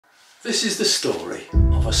This is the story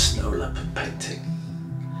of a snow leopard painting.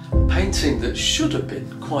 A painting that should have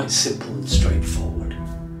been quite simple and straightforward,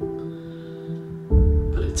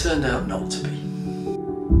 but it turned out not to be.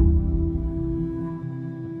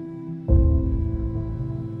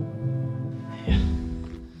 Yeah.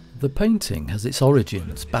 The painting has its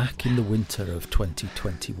origins back in the winter of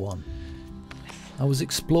 2021. I was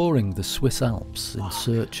exploring the Swiss Alps in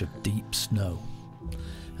search of deep snow,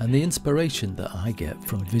 and the inspiration that I get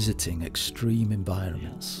from visiting extreme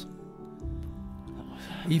environments.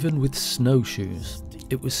 Even with snowshoes,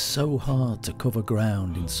 it was so hard to cover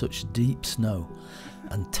ground in such deep snow,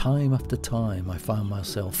 and time after time I found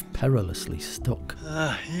myself perilously stuck.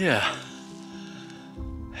 Yeah,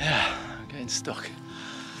 I'm getting stuck.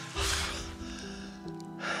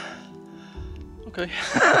 Okay,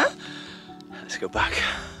 let's go back.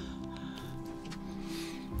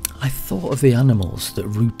 I thought of the animals that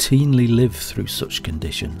routinely live through such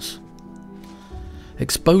conditions.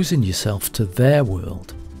 Exposing yourself to their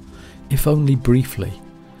world, if only briefly,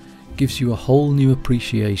 gives you a whole new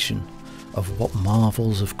appreciation of what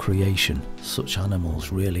marvels of creation such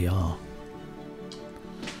animals really are.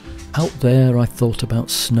 Out there I thought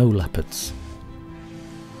about snow leopards.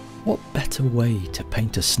 What better way to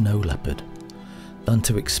paint a snow leopard than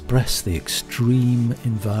to express the extreme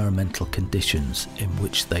environmental conditions in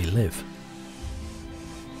which they live?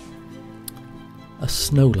 A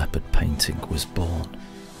snow leopard painting was born.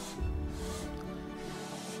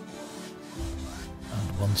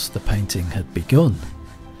 And once the painting had begun,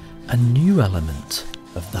 a new element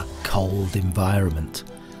of that cold environment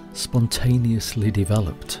spontaneously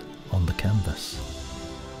developed on the canvas.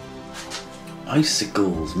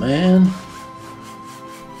 Icicles, man.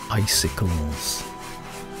 Icicles.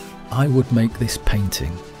 I would make this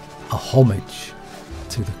painting a homage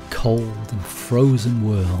to the cold and frozen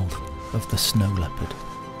world of the snow leopard.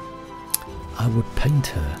 I would paint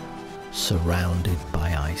her surrounded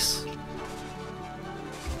by ice.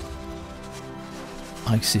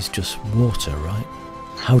 Ice is just water, right?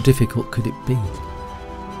 How difficult could it be?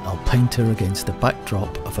 I'll paint her against the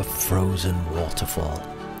backdrop of a frozen waterfall.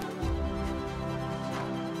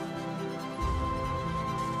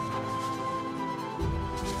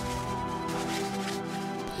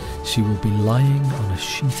 She will be lying on a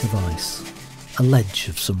sheet of ice, a ledge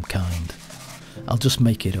of some kind. I'll just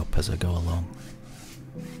make it up as I go along.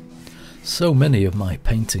 So many of my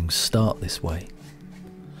paintings start this way.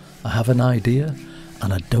 I have an idea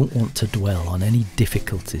and I don't want to dwell on any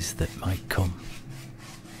difficulties that might come.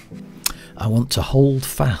 I want to hold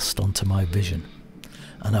fast onto my vision,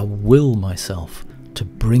 and I will myself to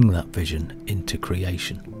bring that vision into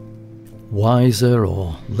creation. Wiser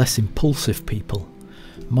or less impulsive people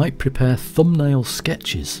might prepare thumbnail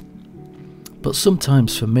sketches, but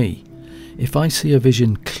sometimes for me, if I see a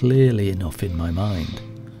vision clearly enough in my mind,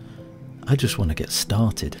 I just want to get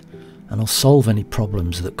started, and I'll solve any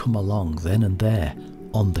problems that come along then and there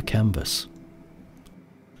on the canvas.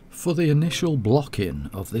 For the initial block-in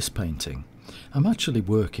of this painting, I'm actually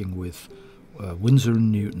working with Winsor &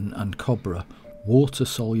 Newton and Cobra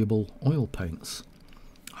water-soluble oil paints.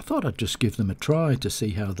 I thought I'd just give them a try to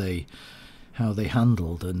see how they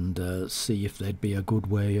handled, and see if they'd be a good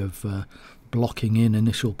way of blocking in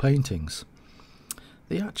initial paintings.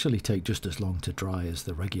 They actually take just as long to dry as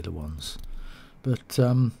the regular ones, but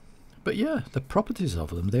yeah, the properties of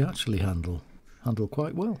them, they actually handle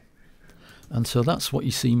quite well. And so that's what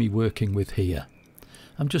you see me working with here.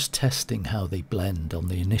 I'm just testing how they blend on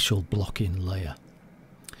the initial block-in layer.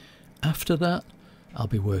 After that, I'll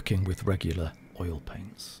be working with regular oil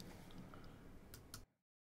paints.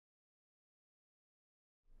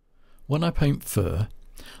 When I paint fur,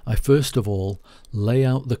 I first of all lay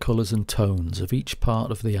out the colours and tones of each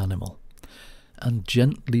part of the animal and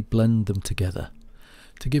gently blend them together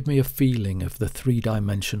to give me a feeling of the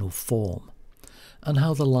three-dimensional form and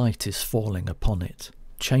how the light is falling upon it,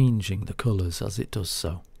 changing the colours as it does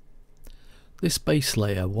so. This base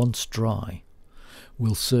layer, once dry,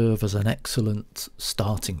 will serve as an excellent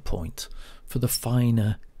starting point for the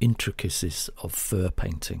finer intricacies of fur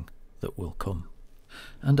painting that will come.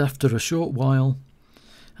 And after a short while,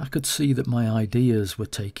 I could see that my ideas were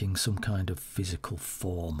taking some kind of physical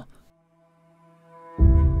form.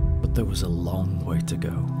 But there was a long way to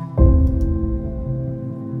go.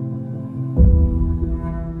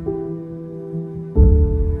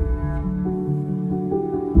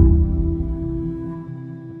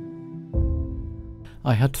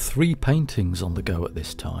 I had 3 paintings on the go at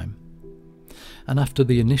this time, and after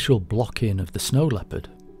the initial block-in of the snow leopard,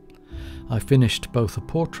 I finished both a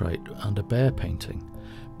portrait and a bear painting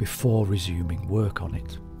before resuming work on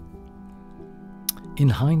it. In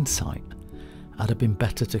hindsight, I'd have been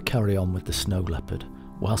better to carry on with the Snow Leopard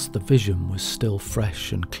whilst the vision was still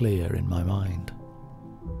fresh and clear in my mind.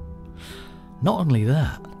 Not only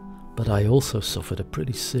that, but I also suffered a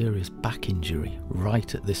pretty serious back injury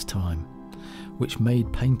right at this time, which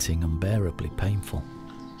made painting unbearably painful.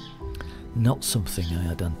 Not something I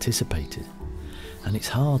had anticipated, and it's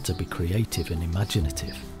hard to be creative and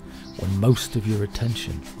imaginative when most of your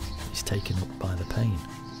attention is taken up by the pain.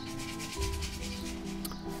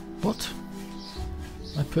 But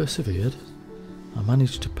I persevered. I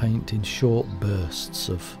managed to paint in short bursts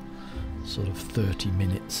of sort of 30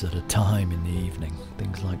 minutes at a time in the evening,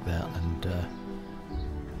 things like that, and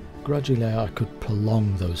gradually I could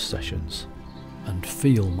prolong those sessions and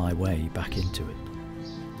feel my way back into it.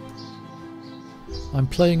 I'm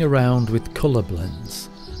playing around with colour blends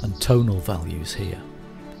and tonal values here,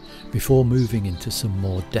 before moving into some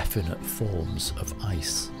more definite forms of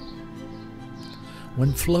ice.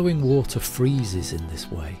 When flowing water freezes in this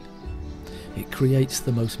way, it creates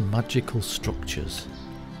the most magical structures,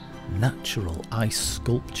 natural ice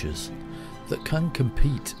sculptures that can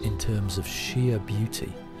compete in terms of sheer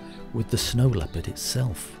beauty with the Snow Leopard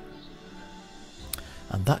itself.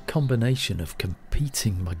 And that combination of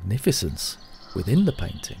competing magnificence within the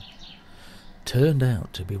painting turned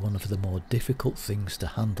out to be one of the more difficult things to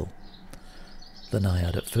handle than I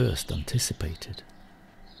had at first anticipated.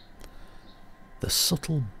 The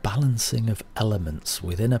subtle balancing of elements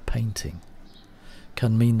within a painting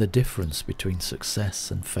can mean the difference between success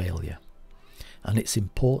and failure, and its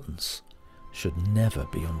importance should never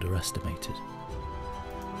be underestimated.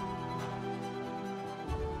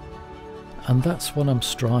 And that's what I'm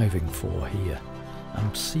striving for here.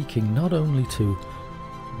 I'm seeking not only to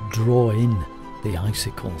draw in the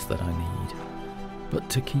icicles that I need, but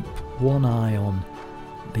to keep one eye on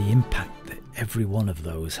the impact that every one of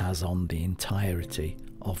those has on the entirety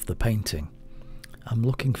of the painting. I'm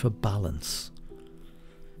looking for balance.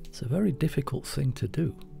 It's a very difficult thing to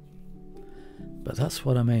do, but that's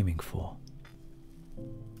what I'm aiming for.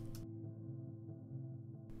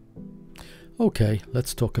 Okay,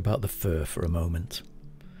 let's talk about the fur for a moment.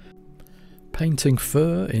 Painting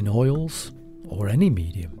fur in oils, or any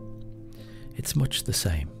medium, it's much the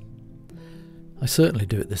same. I certainly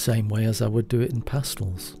do it the same way as I would do it in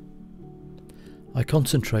pastels. I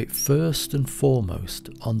concentrate first and foremost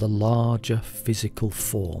on the larger physical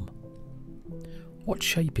form. What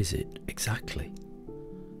shape is it exactly?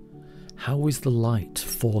 How is the light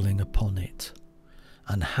falling upon it?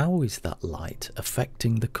 And how is that light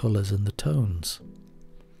affecting the colours and the tones?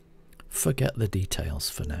 Forget the details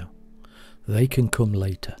for now. They can come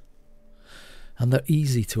later. And they're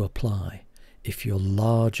easy to apply if your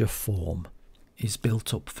larger form is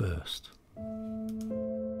built up first.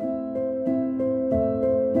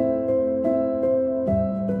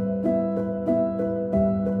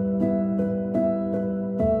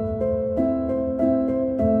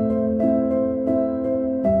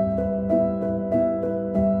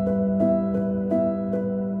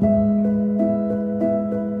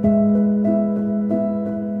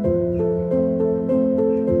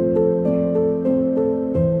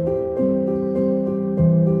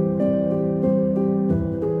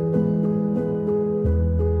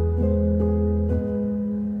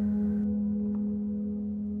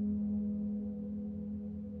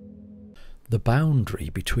 The boundary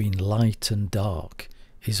between light and dark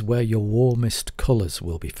is where your warmest colours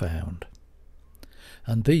will be found,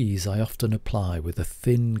 and these I often apply with a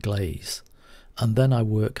thin glaze, and then I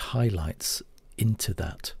work highlights into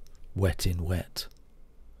that, wet in wet.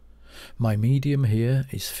 My medium here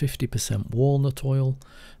is 50% walnut oil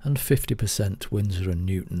and 50% Winsor &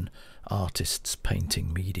 Newton Artist's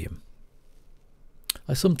Painting Medium.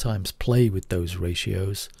 I sometimes play with those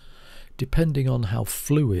ratios, depending on how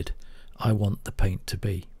fluid I want the paint to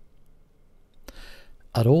be.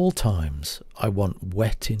 At all times, I want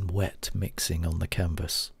wet in wet mixing on the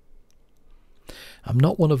canvas. I'm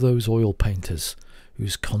not one of those oil painters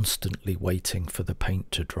who's constantly waiting for the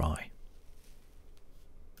paint to dry.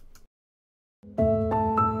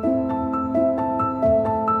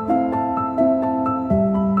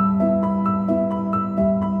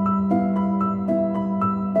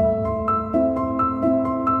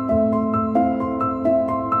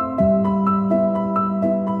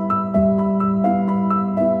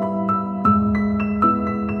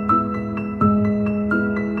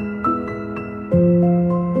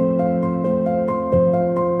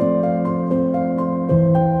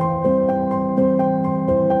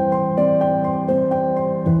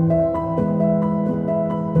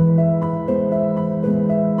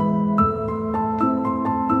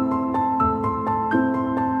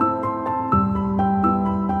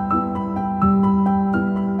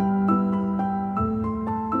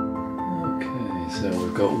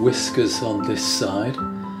 got whiskers on this side.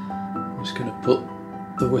 I'm just going to put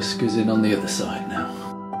the whiskers in on the other side now.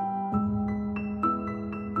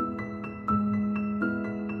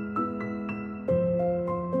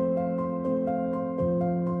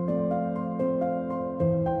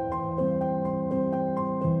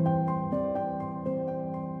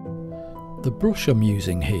 The brush I'm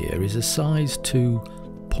using here is a size 2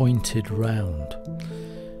 pointed round,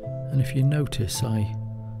 and if you notice I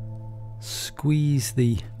squeeze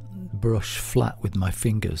the brush flat with my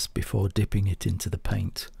fingers before dipping it into the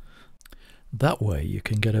paint. That way you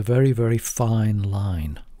can get a very, very fine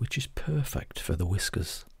line, which is perfect for the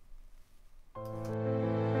whiskers.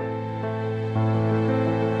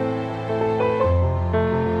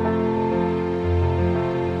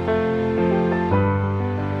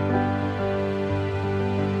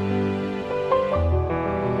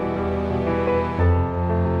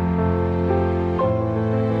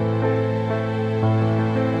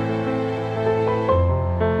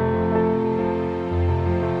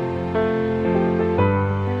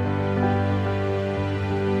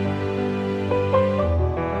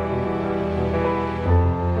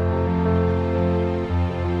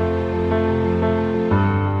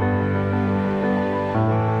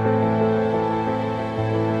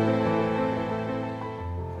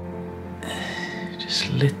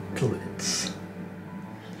 Little bits.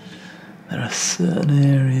 There are certain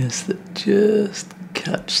areas that just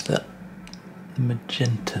catch that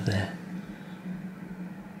magenta there,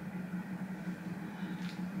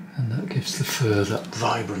 and that gives the fur that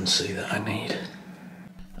vibrancy that I need.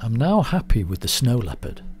 I'm now happy with the Snow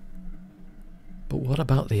Leopard, but what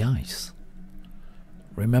about the ice?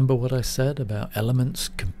 Remember what I said about elements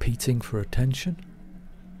competing for attention?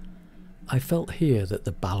 I felt here that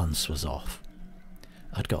the balance was off.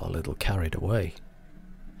 I'd got a little carried away.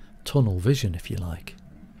 Tunnel vision, if you like.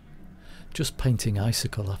 Just painting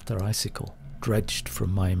icicle after icicle, dredged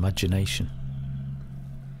from my imagination.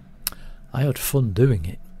 I had fun doing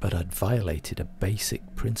it, but I'd violated a basic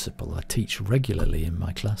principle I teach regularly in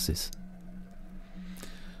my classes.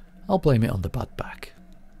 I'll blame it on the bad back.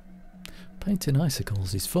 Painting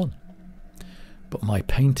icicles is fun, but my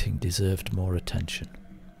painting deserved more attention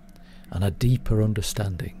and a deeper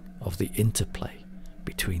understanding of the interplay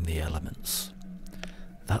between the elements.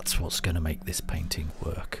 That's what's going to make this painting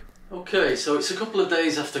work. Okay, so it's a couple of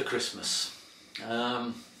days after Christmas.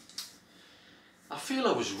 I feel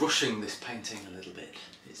I was rushing this painting a little bit.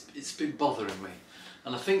 It's been bothering me,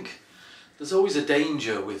 and I think there's always a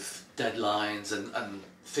danger with deadlines and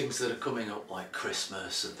things that are coming up like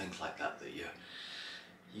Christmas and things like that, that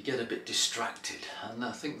you get a bit distracted, and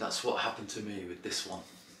I think that's what happened to me with this one.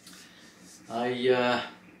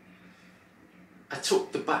 I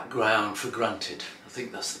took the background for granted. I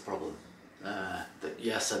think that's the problem. That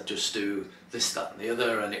yes, I'd just do this, that and the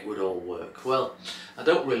other and it would all work. Well, I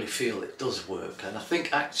don't really feel it does work, and I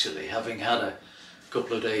think actually, having had a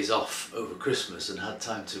couple of days off over Christmas and had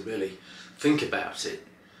time to really think about it,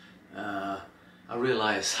 I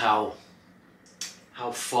realise how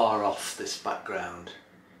far off this background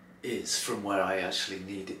is from where I actually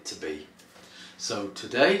need it to be. So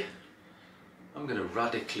today I'm going to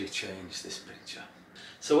radically change this picture.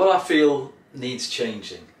 So what I feel needs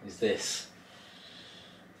changing is this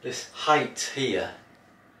height here.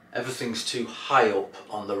 Everything's too high up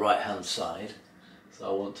on the right hand side, so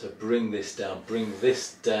I want to bring this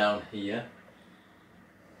down here,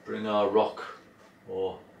 bring our rock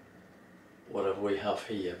or whatever we have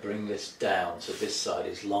here, bring this down so this side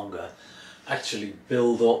is longer, actually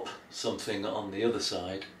build up something on the other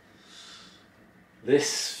side.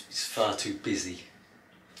 This is far too busy.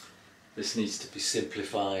 This needs to be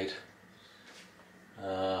simplified.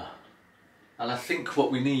 And I think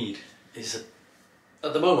what we need is,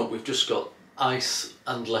 at the moment we've just got ice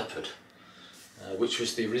and leopard, which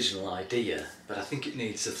was the original idea, but I think it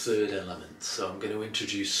needs a third element. So I'm going to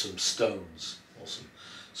introduce some stones, or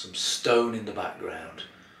some stone in the background,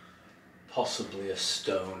 possibly a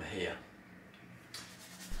stone here.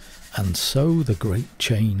 And so the great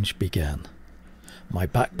change began. My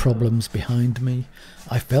back problems behind me,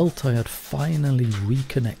 I felt I had finally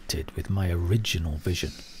reconnected with my original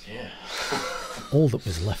vision. Yeah. All that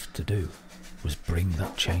was left to do was bring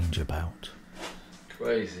that change about.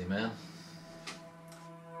 Crazy, man.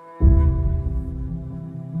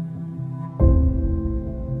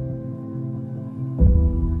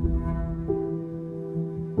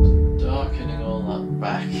 Darkening all that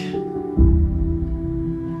back.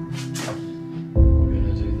 We're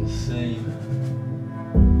going to do the same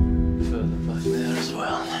further back there as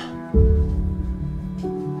well.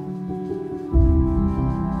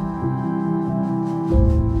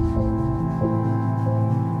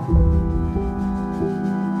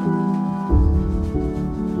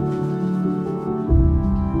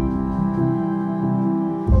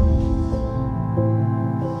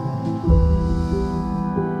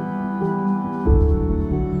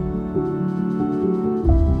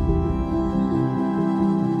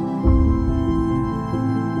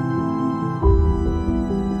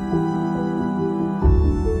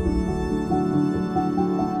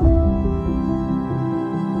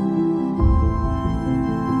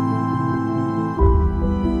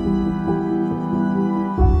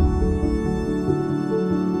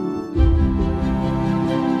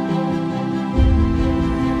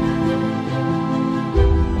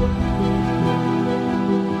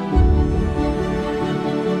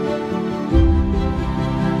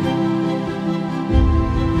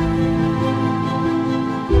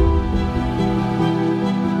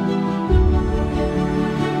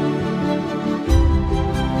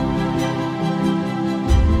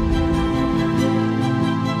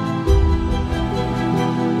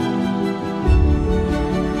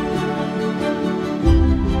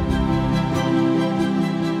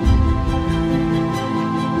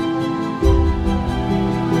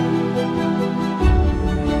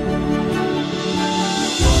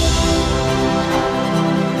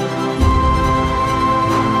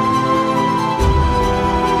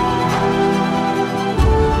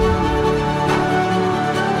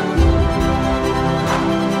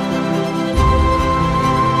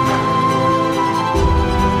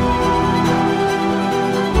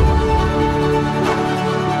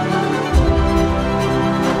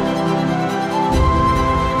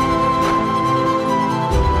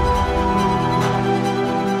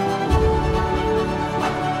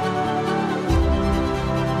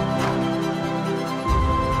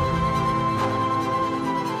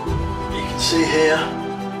 See here,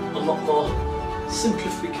 a lot more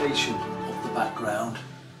simplification of the background,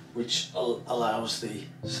 which allows the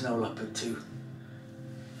Snow Leopard to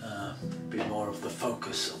be more of the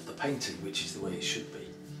focus of the painting, which is the way it should be.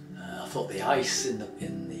 I thought the ice in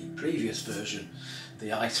the previous version,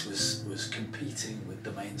 the ice was competing with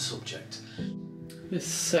the main subject. This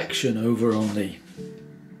section over on the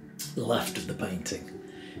left of the painting,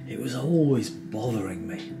 it was always bothering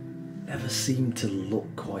me. Never seemed to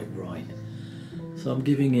look quite right. So I'm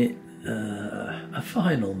giving it a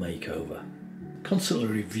final makeover. Constantly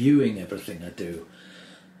reviewing everything I do.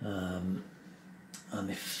 And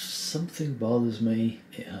if something bothers me,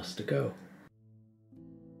 it has to go.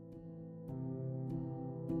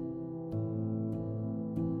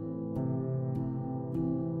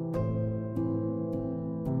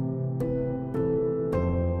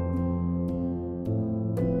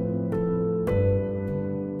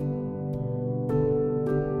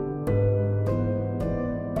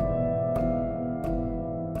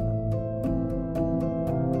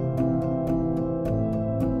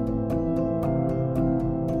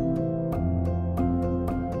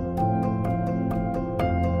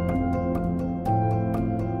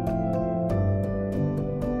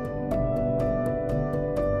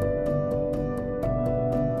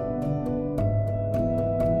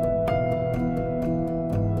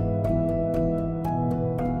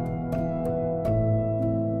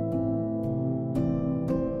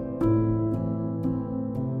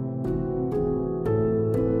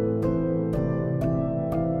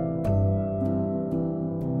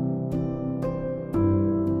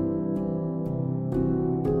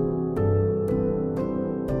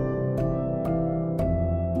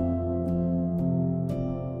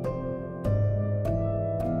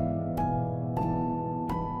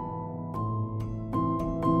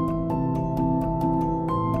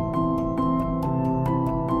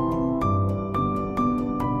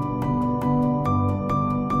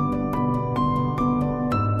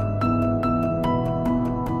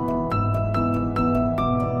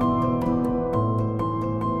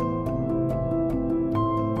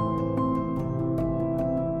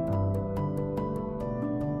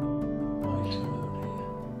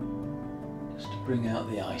 Bring out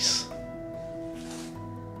the ice.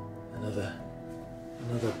 Another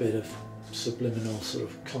bit of subliminal sort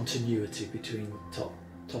of continuity between top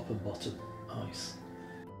and bottom ice.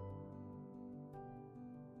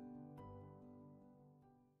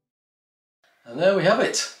 And there we have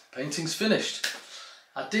it. Painting's finished.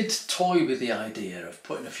 I did toy with the idea of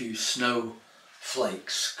putting a few snow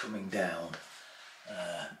flakes coming down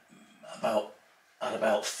at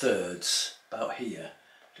about thirds, about here.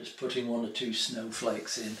 Just putting 1 or 2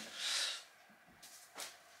 snowflakes in.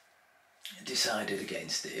 I decided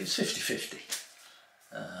against it. It was 50-50.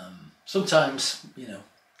 Sometimes, you know,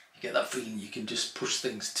 you get that feeling you can just push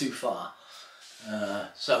things too far.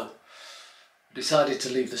 So I decided to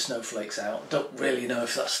leave the snowflakes out. Don't really know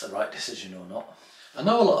if that's the right decision or not. I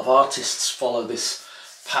know a lot of artists follow this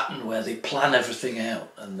pattern where they plan everything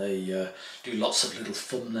out and they do lots of little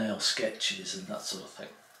thumbnail sketches and that sort of thing.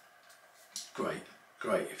 Great.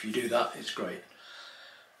 Great, if you do that, it's great.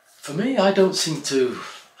 For me, I don't seem to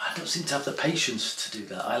have the patience to do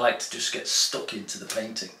that. I like to just get stuck into the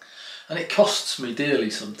painting, and it costs me dearly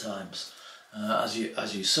sometimes, as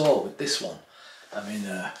you saw with this one. I mean,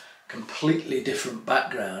 a completely different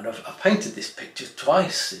background. I've painted this picture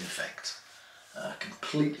twice, in effect.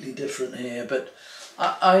 Completely different here, but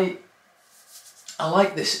I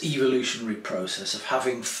like this evolutionary process of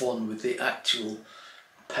having fun with the actual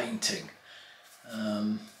painting.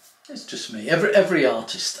 It's just me. Every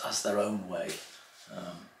artist has their own way.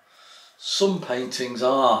 Some paintings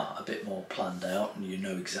are a bit more planned out and you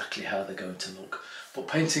know exactly how they're going to look, but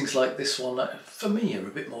paintings like this one, for me, are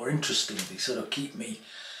a bit more interesting. They sort of keep me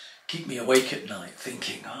awake at night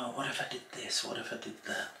thinking, oh, what if I did this, what if I did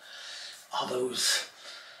that?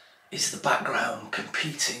 Is the background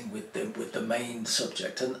competing with the main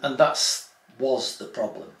subject? And that was the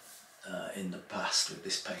problem in the past with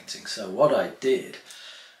this painting. So what I did,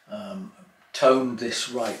 toned this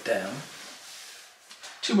right down.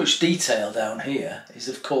 Too much detail down here is,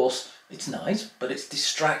 of course, it's nice, but it's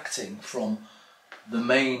distracting from the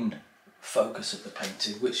main focus of the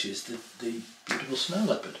painting, which is the beautiful snow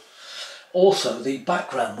leopard. Also, the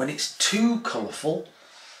background, when it's too colourful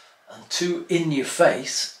and too in your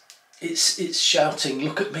face, it's shouting,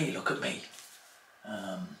 look at me, look at me.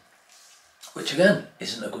 Which again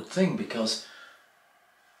isn't a good thing, because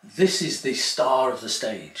this is the star of the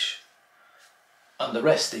stage and the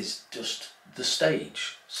rest is just the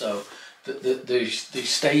stage. So the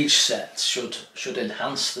stage sets should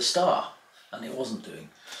enhance the star, and it wasn't doing.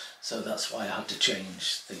 So that's why I had to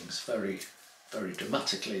change things very, very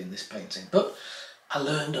dramatically in this painting. But I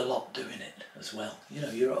learned a lot doing it as well. You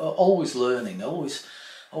know, you're always learning, always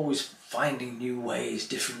finding new ways,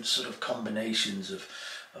 different sort of combinations of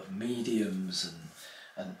mediums,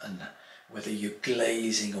 and whether you're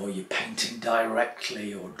glazing or you're painting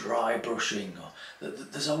directly or dry brushing, or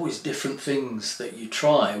there's always different things that you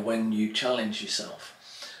try when you challenge yourself.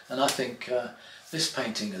 And I think this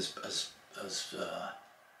painting has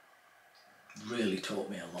really taught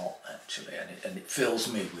me a lot, actually, and it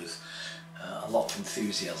fills me with a lot of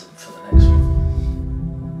enthusiasm for the next one.